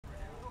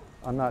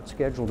I'm not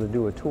scheduled to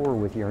do a tour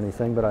with you or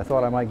anything, but I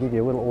thought I might give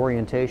you a little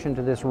orientation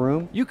to this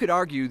room. You could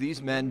argue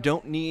these men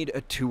don't need a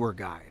tour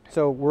guide.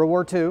 So World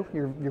War II,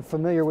 you're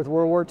familiar with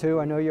World War II,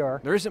 I know you are.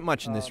 There isn't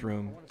much in this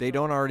room they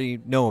don't already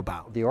know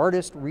about. The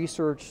artist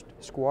researched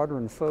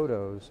squadron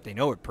photos. They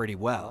know it pretty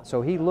well.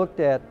 So he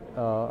looked at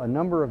a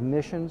number of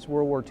missions,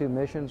 World War II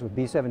missions with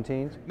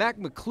B-17s. Mac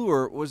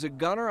McClure was a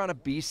gunner on a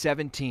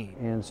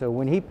B-17. And so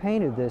when he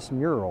painted this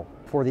mural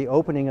for the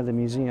opening of the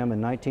museum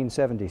in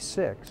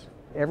 1976,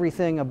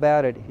 everything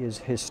about it is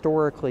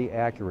historically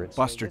accurate.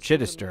 Buster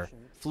Chittister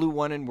flew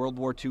one in World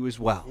War II as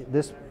well.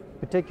 This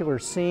particular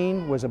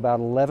scene was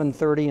about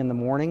 11:30 in the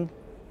morning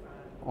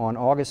on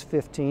August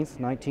 15th,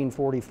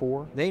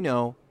 1944. They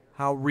know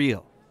how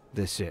real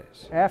this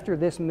is. After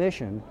this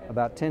mission,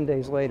 about 10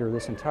 days later,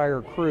 this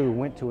entire crew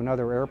went to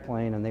another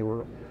airplane, and they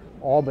were,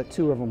 all but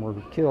 2 of them were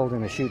killed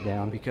in a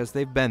shoot-down. Because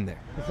they've been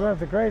there. It's one of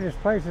the greatest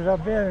places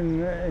I've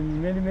been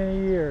in many,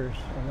 many years,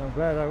 and I'm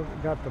glad I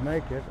got to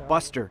make it.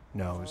 Buster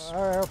knows.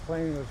 Our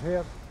airplane was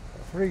hit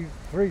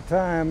three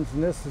times,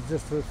 and this is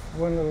just this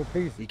one little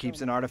piece. He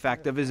keeps an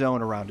artifact of his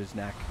own around his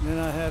neck. And then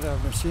I had a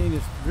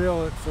machinist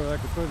drill it so I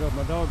could put it on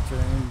my dog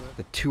chain.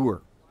 The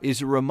tour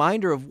is a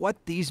reminder of what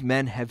these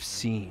men have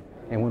seen.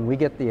 And when we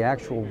get the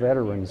actual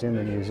veterans in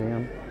the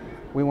museum,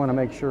 we want to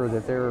make sure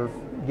that they're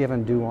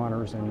given due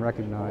honors and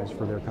recognized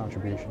for their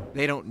contribution.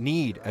 They don't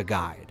need a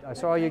guide. I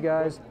saw you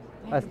guys.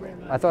 I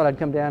thought I'd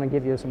come down and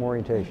give you some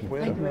orientation.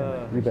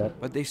 You bet.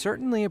 But they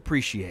certainly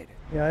appreciate it.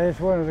 Yeah, it's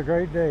one of the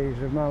great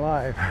days of my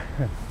life.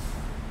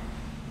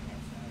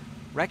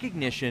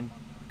 Recognition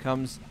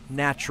comes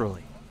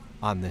naturally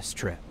on this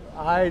trip.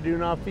 I do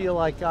not feel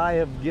like I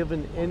have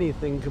given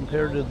anything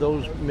compared to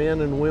those men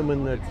and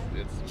women that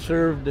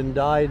served and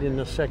died in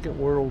the Second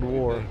World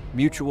War.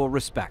 Mutual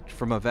respect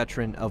from a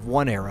veteran of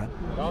one era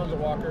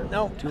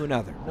No. to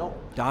another. No.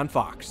 Don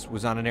Fox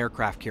was on an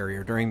aircraft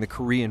carrier during the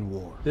Korean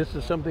War. This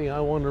is something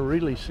I want to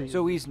really see.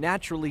 So he's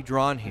naturally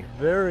drawn here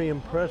Very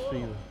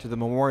impressive. to the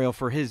memorial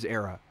for his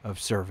era of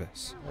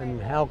service.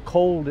 And how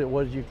cold it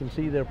was. You can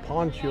see their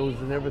ponchos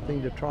and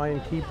everything to try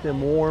and keep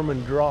them warm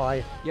and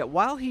dry. Yet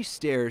while he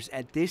stares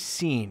at this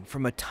scene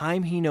from a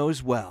time he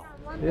knows well,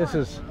 This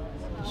is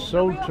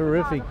so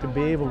terrific to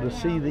be able to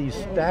see these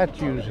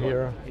statues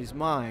here. his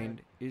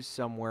mind is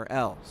somewhere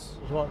else.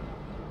 What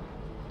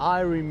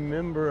I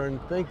remember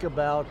and think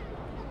about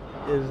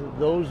is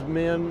those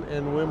men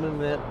and women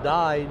that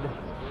died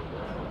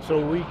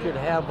so we could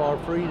have our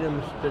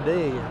freedoms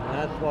today.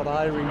 That's what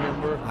I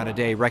remember. On a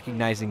day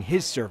recognizing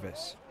his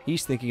service,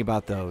 he's thinking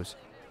about those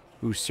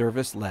whose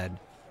service led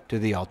to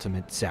the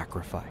ultimate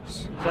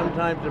sacrifice.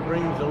 Sometimes it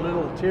brings a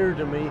little tear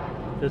to me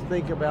to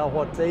think about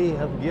what they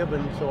have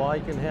given so I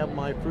can have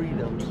my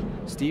freedoms.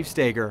 Steve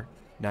Stager,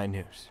 9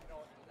 News.